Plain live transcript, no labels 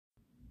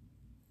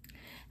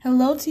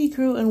Hello, Tea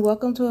Crew, and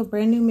welcome to a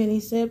brand new mini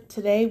sip.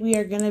 Today, we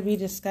are going to be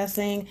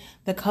discussing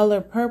The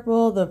Color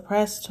Purple, the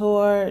press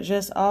tour,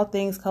 just all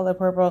things Color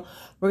Purple.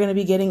 We're going to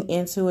be getting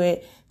into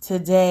it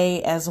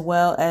today, as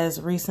well as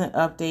recent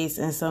updates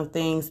and some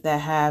things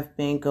that have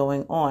been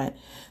going on.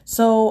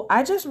 So,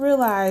 I just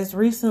realized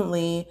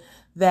recently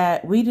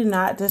that we did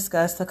not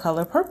discuss The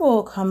Color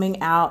Purple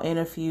coming out in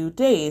a few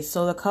days.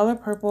 So, The Color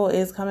Purple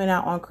is coming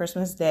out on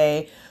Christmas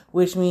Day,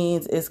 which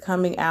means it's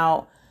coming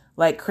out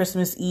like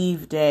Christmas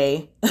Eve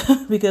day,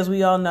 because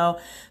we all know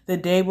the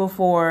day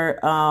before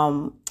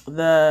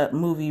the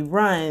movie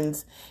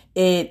runs,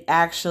 it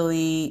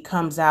actually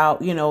comes out,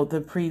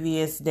 the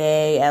previous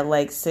day at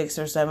like 6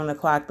 or 7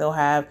 o'clock. They'll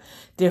have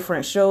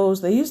different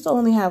shows. They used to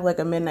only have like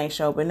a midnight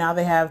show, but now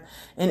they have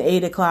an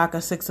 8 o'clock,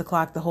 a 6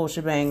 o'clock, the whole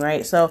shebang,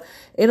 right? So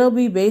it'll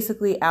be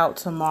basically out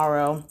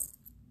tomorrow.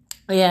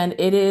 And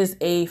it is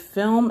a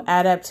film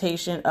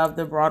adaptation of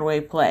the Broadway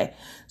play.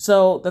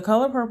 So The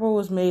Color Purple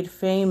was made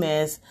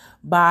famous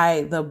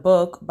by the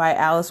book by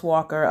Alice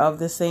Walker of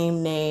the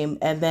same name.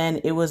 And then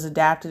it was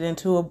adapted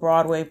into a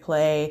Broadway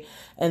play.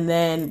 And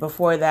then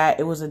before that,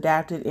 it was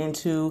adapted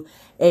into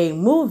a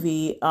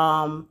movie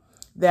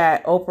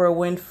that Oprah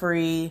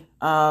Winfrey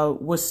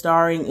was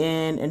starring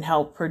in and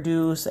helped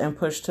produce and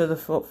push to the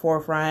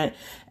forefront,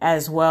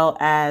 as well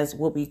as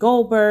Whoopi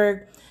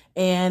Goldberg.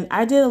 And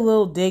I did a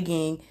little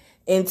digging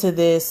into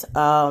this,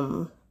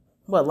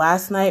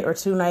 last night or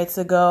 2 nights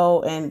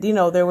ago. And,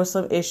 there were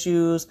some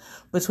issues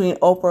between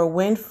Oprah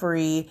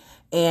Winfrey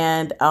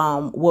and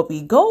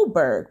Whoopi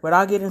Goldberg, but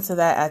I'll get into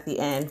that at the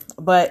end.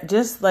 But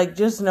just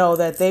know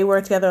that they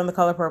were together on The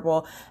Color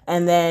Purple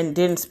and then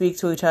didn't speak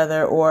to each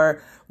other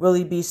or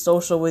really be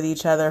social with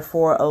each other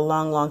for a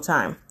long, long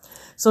time.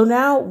 So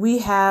now we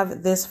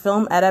have this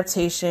film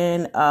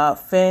adaptation.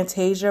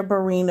 Fantasia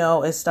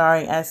Barrino is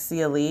starring as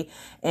Celie,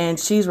 and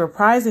she's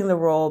reprising the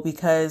role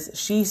because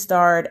she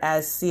starred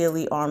as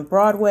Celie on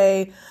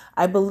Broadway,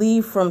 I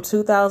believe from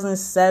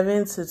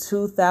 2007 to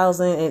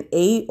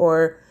 2008,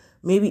 or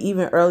maybe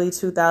even early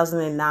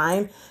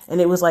 2009.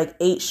 And it was like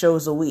 8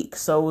 shows a week.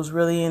 So it was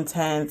really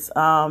intense.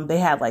 They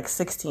had like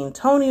 16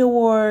 Tony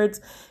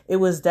Awards. It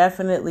was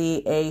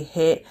definitely a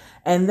hit.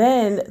 And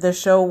then the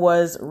show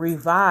was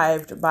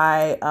revived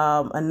by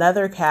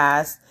another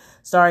cast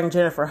starring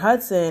Jennifer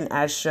Hudson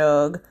as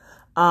Shug,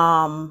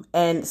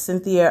 and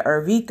Cynthia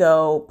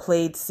Erivo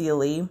played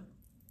Celie.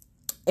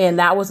 And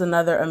that was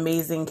another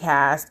amazing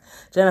cast.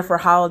 Jennifer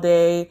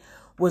Holliday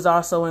was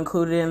also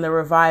included in the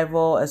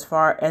revival, as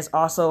far as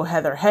also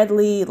Heather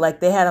Headley. Like,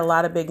 they had a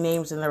lot of big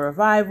names in the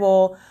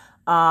revival.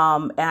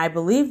 And I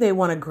believe they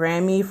won a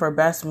Grammy for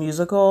Best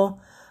Musical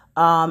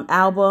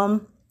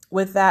album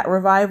with that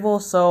revival.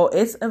 So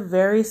it's a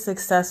very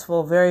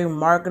successful, very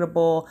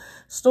marketable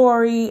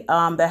story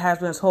that has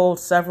been told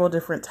several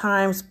different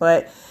times.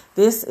 But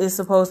this is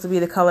supposed to be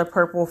The Color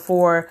Purple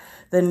for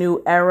the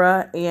new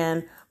era.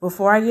 And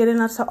before I get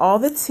into all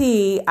the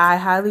tea, I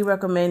highly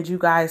recommend you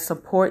guys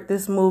support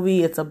this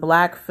movie. It's a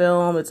Black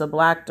film. It's a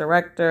Black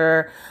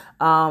director.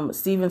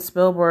 Steven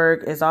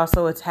Spielberg is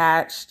also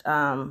attached,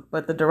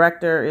 but the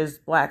director is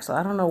Black. So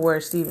I don't know where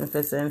Steven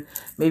fits in,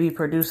 maybe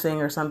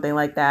producing or something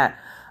like that.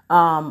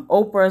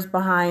 Oprah's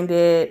behind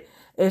it.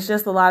 It's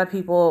just a lot of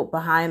people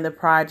behind the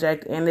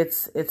project, and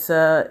it's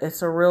a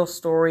real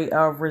story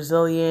of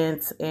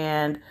resilience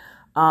and,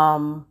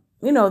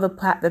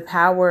 the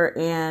power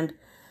and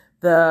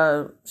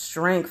the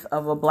strength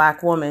of a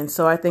Black woman.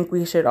 So I think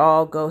we should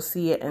all go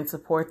see it and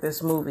support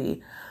this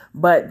movie.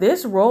 But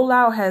this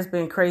rollout has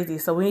been crazy,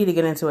 so we need to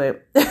get into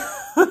it.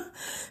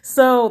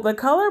 So The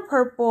Color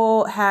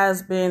Purple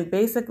has been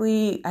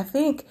basically, I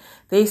think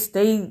they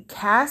stayed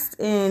cast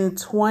in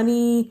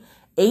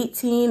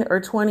 2018 or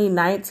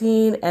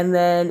 2019, and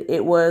then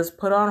it was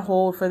put on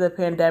hold for the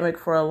pandemic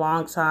for a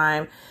long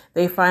time.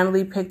 They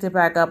finally picked it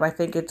back up, I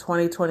think, in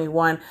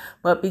 2021.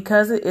 But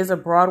because it is a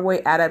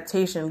Broadway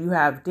adaptation, you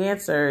have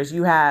dancers,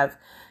 you have,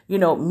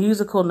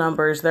 musical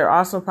numbers. They're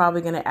also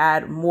probably going to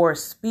add more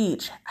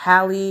speech.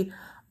 Halle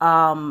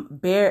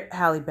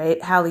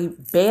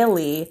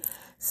Bailey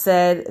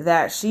said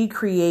that she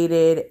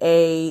created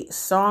a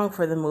song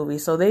for the movie.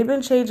 So they've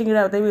been changing it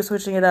up. They've been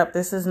switching it up.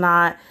 This is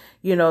not,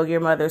 your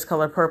mother's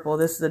Color Purple.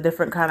 This is a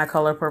different kind of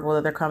Color Purple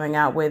that they're coming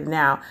out with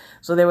now.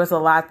 So there was a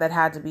lot that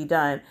had to be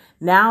done.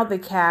 Now the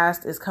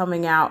cast is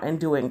coming out and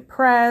doing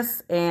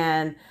press,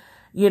 and,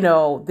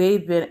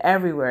 they've been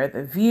everywhere.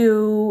 The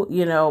View,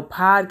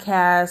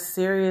 podcasts,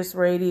 Sirius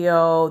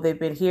Radio. They've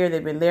been here.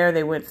 They've been there.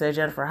 They went to the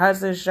Jennifer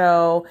Hudson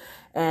show,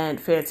 and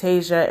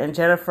Fantasia and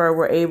Jennifer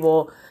were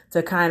able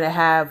to kind of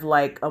have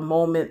like a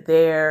moment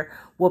there.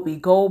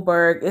 Whoopi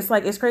Goldberg.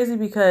 It's crazy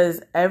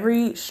because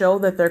every show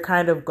that they're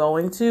kind of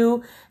going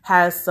to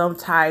has some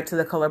tie to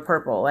The Color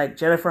Purple. Like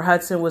Jennifer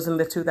Hudson was in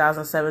the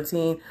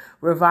 2017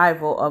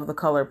 revival of The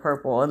Color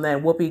Purple. And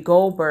then Whoopi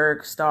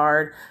Goldberg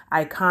starred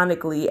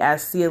iconically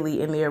as Celie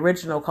in the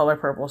original Color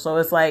Purple. So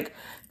it's like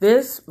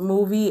this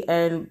movie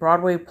and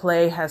Broadway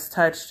play has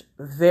touched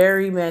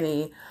very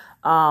many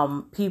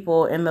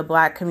people in the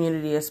Black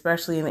community,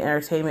 especially in the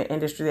entertainment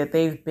industry, that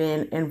they've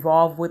been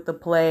involved with the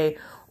play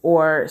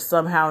or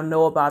somehow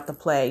know about the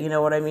play. You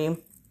know what I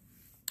mean?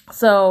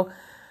 So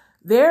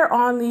they're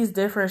on these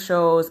different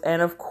shows.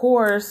 And of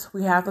course,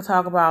 we have to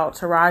talk about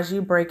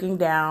Taraji breaking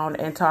down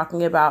and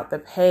talking about the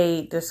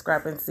pay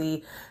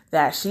discrepancy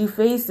that she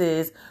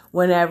faces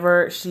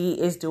whenever she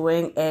is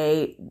doing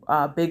a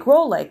big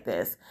role like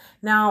this.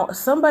 Now,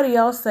 somebody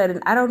else said,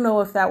 and I don't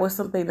know if that was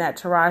something that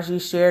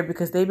Taraji shared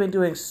because they've been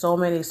doing so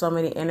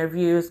many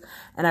interviews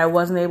and I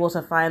wasn't able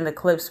to find the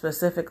clip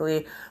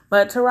specifically.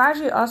 But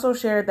Taraji also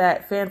shared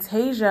that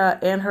Fantasia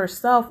and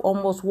herself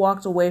almost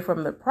walked away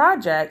from the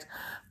project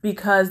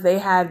because they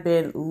had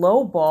been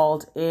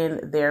lowballed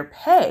in their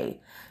pay.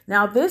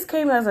 Now, this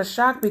came as a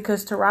shock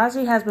because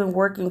Taraji has been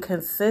working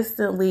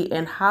consistently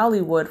in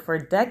Hollywood for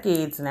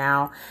decades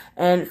now,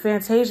 and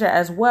Fantasia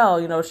as well.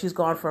 You know, she's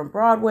gone from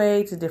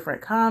Broadway to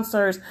different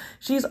concerts.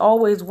 She's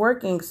always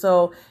working,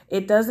 so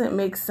it doesn't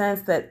make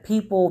sense that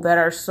people that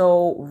are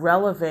so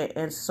relevant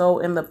and so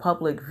in the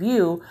public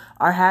view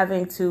are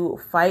having to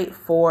fight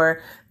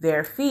for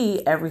their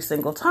fee every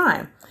single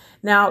time.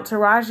 Now,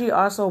 Taraji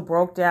also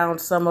broke down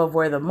some of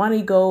where the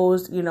money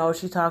goes. You know,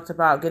 she talked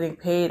about getting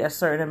paid a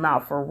certain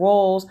amount for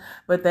roles,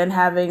 but then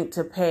having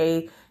to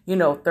pay,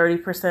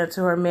 30%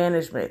 to her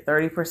management,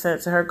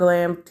 30% to her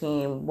glam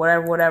team,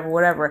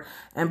 whatever.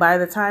 And by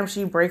the time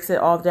she breaks it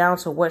all down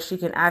to what she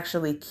can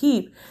actually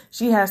keep,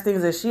 she has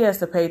things that she has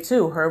to pay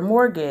too. Her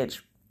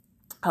mortgage,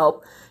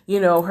 help,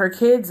 her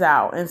kids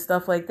out and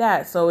stuff like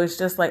that. So it's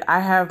just like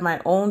I have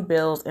my own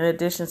bills in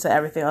addition to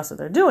everything else that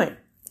they're doing.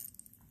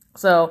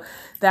 So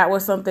that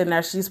was something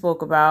that she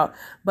spoke about,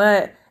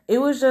 but it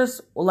was just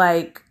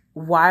like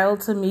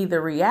wild to me, the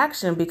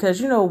reaction,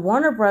 because,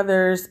 Warner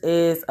Brothers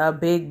is a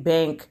big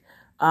bank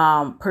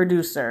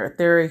producer.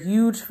 They're a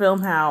huge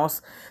film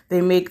house. They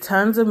make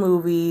tons of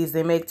movies.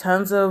 They make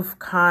tons of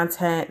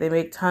content. They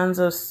make tons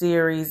of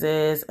series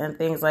and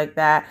things like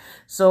that.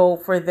 So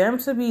for them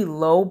to be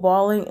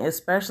lowballing,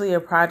 especially a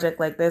project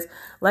like this,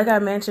 like I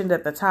mentioned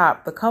at the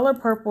top, The Color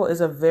Purple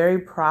is a very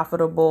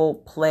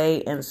profitable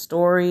play and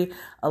story.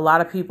 A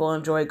lot of people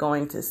enjoy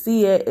going to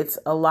see it. It's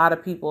a lot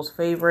of people's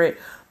favorite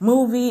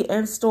movie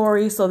and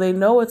story. So they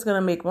know it's going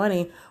to make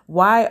money.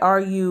 Why are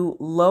you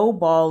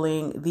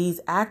lowballing these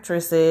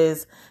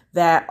actresses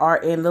that are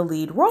in the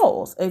lead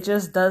roles? It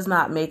just does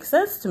not make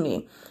sense to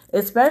me,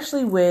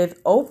 especially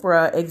with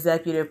Oprah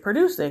executive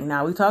producing.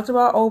 Now, we talked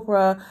about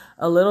Oprah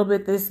a little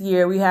bit this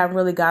year. We haven't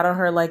really got on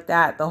her like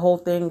that. The whole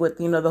thing with,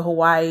 the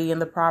Hawaii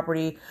and the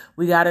property,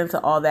 we got into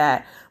all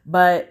that.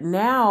 But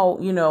now,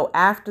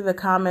 after the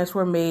comments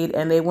were made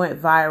and they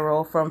went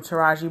viral from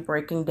Taraji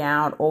breaking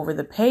down over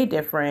the pay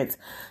difference,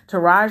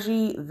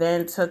 Taraji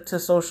then took to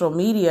social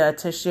media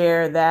to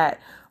share that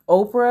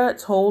Oprah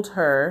told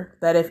her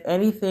that if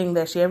anything,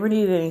 that she ever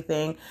needed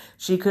anything,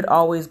 she could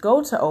always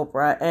go to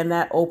Oprah and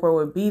that Oprah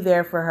would be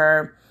there for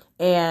her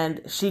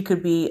and she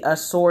could be a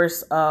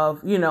source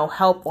of,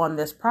 help on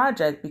this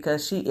project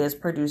because she is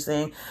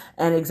producing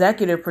and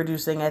executive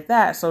producing at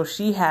that. So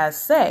she has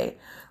say,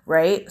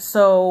 right?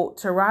 So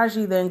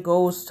Taraji then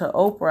goes to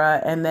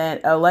Oprah and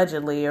then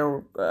allegedly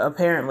or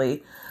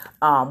apparently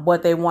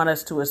what they want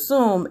us to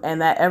assume,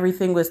 and that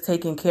everything was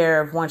taken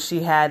care of once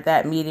she had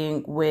that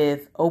meeting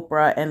with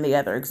Oprah and the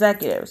other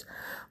executives.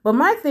 But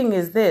my thing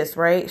is this,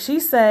 right? She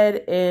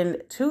said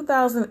in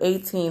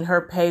 2018,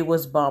 her pay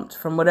was bumped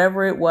from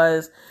whatever it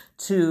was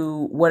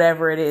to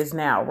whatever it is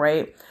now,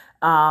 right?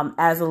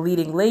 As a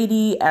leading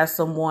lady, as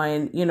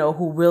someone,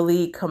 who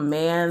really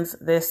commands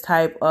this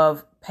type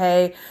of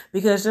pay,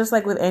 because just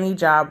like with any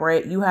job,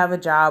 right? You have a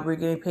job where you're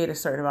getting paid a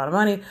certain amount of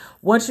money.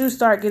 Once you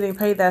start getting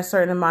paid that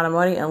certain amount of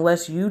money,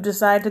 unless you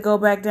decide to go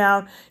back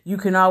down, you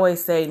can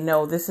always say,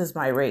 no, this is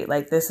my rate.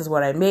 Like, this is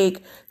what I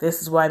make.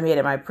 This is what I made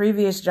at my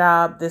previous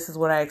job. This is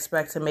what I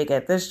expect to make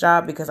at this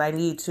job because I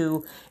need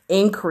to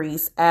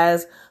increase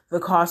as the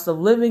cost of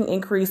living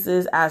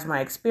increases, as my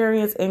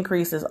experience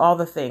increases, all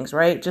the things,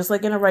 right? Just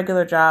like in a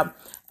regular job,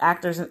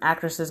 actors and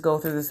actresses go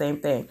through the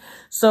same thing.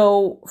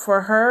 So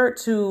for her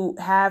to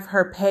have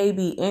her pay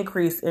be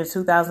increased in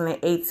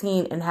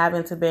 2018 and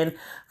having to been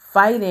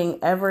fighting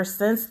ever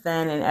since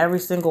then in every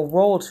single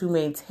role to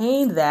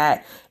maintain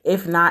that,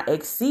 if not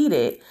exceed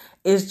it,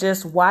 is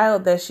just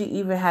wild that she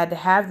even had to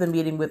have the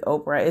meeting with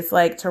Oprah. It's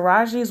like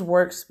Taraji's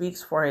work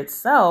speaks for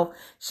itself.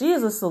 She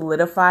is a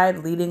solidified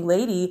leading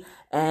lady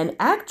and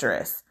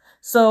actress.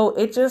 So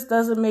it just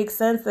doesn't make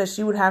sense that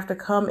she would have to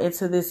come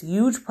into this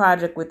huge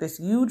project with this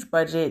huge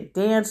budget,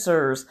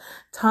 dancers,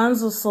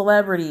 tons of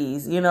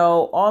celebrities,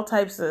 all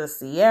types of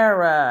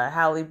Ciara,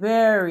 Halle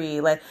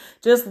Berry, like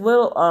just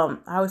little,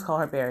 I always call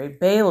her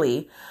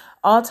Bailey,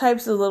 all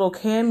types of little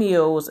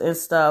cameos and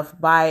stuff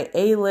by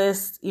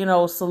A-list,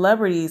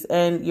 celebrities.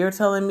 And you're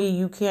telling me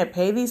you can't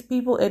pay these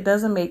people? It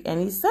doesn't make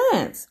any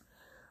sense.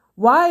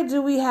 Why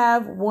do we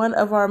have one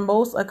of our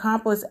most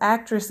accomplished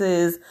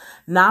actresses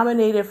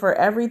nominated for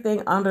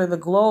everything under the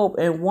globe,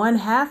 and one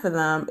half of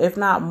them, if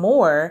not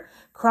more,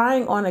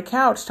 crying on a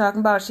couch talking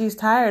about she's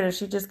tired and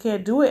she just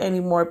can't do it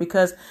anymore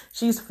because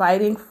she's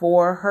fighting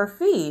for her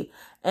fee?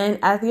 And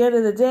at the end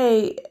of the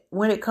day,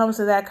 when it comes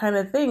to that kind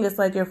of thing, it's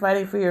like you're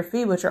fighting for your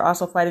fee, but you're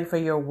also fighting for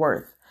your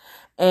worth.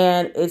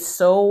 And it's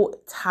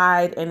so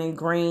tied and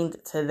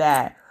ingrained to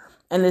that.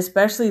 And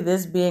especially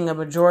this being a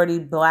majority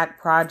Black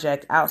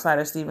project outside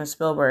of Steven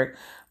Spielberg,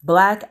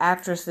 Black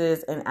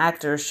actresses and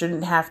actors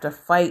shouldn't have to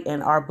fight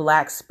in our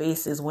Black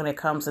spaces when it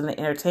comes in the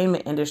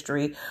entertainment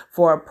industry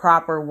for a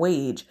proper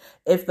wage.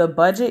 If the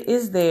budget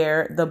is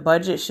there, the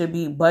budget should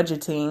be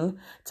budgeting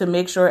to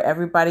make sure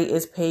everybody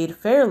is paid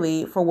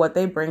fairly for what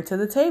they bring to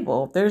the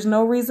table. There's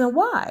no reason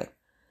why.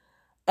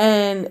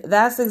 And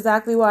that's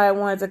exactly why I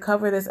wanted to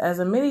cover this as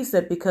a mini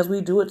sip, because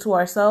we do it to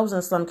ourselves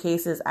in some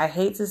cases. I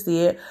hate to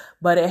see it,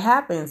 but it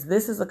happens.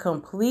 This is a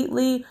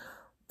completely,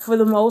 for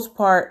the most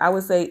part, I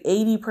would say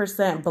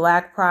 80%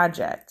 Black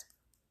project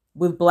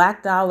with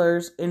Black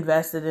dollars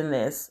invested in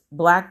this.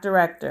 Black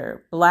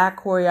director,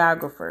 Black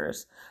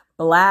choreographers,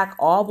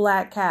 all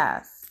Black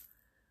cast.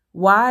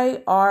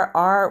 Why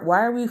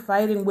are we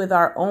fighting with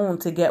our own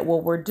to get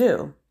what we're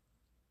due?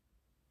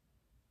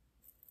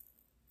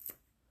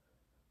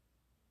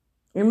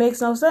 It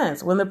makes no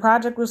sense. When the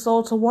project was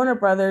sold to Warner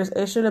Brothers,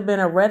 it should have been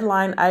a red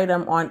line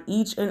item on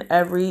each and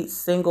every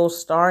single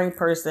starring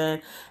person,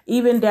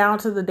 even down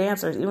to the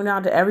dancers, even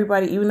down to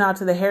everybody, even down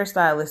to the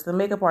hairstylists, the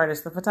makeup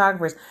artists, the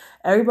photographers.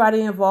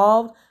 Everybody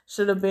involved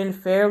should have been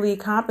fairly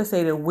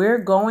compensated. We're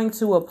going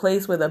to a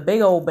place with a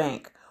big old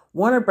bank.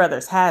 Warner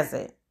Brothers has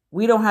it.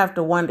 We don't have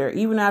to wonder.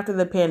 Even after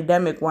the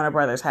pandemic, Warner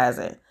Brothers has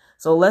it.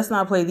 So let's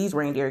not play these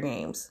reindeer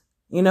games.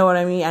 You know what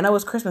I mean? I know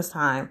it's Christmas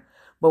time,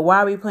 but why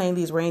are we playing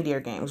these reindeer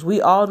games? We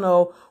all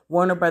know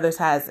Warner Brothers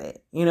has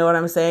it. You know what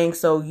I'm saying?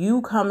 So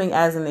you coming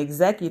as an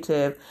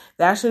executive,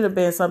 that should have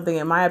been something,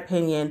 in my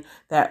opinion,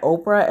 that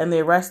Oprah and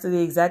the rest of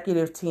the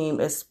executive team,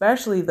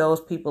 especially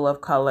those people of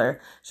color,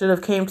 should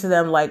have came to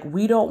them like,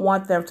 we don't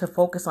want them to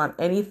focus on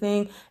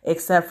anything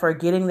except for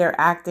getting their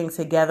acting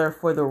together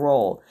for the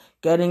role,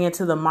 getting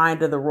into the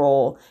mind of the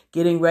role,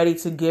 getting ready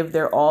to give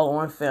their all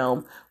on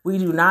film. We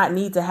do not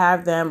need to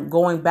have them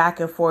going back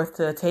and forth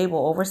to the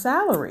table over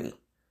salary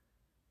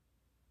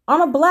on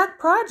a Black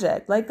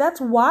project. Like,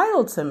 that's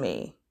wild to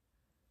me.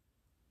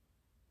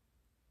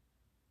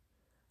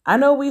 I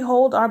know we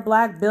hold our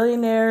Black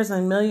billionaires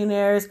and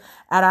millionaires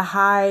at a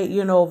high,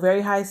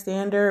 very high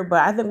standard,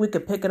 but I think we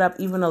could pick it up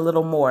even a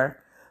little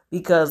more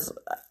because,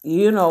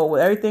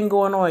 with everything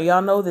going on,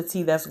 y'all know the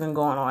tea that's been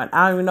going on.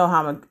 I don't even know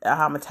how I'm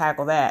gonna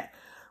tackle that,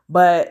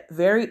 but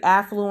very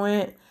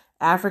affluent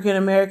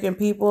African-American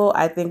people,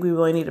 I think we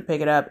really need to pick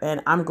it up.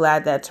 And I'm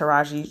glad that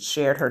Taraji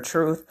shared her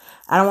truth.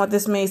 I don't want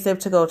this mini sip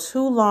to go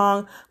too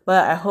long,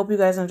 but I hope you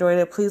guys enjoyed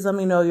it. Please let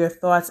me know your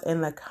thoughts in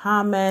the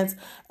comments,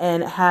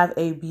 and have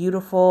a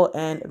beautiful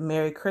and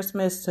Merry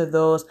Christmas to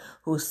those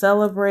who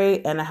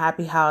celebrate, and a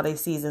happy holiday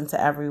season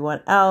to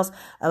everyone else.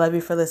 I love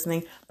you for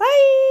listening.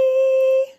 Bye.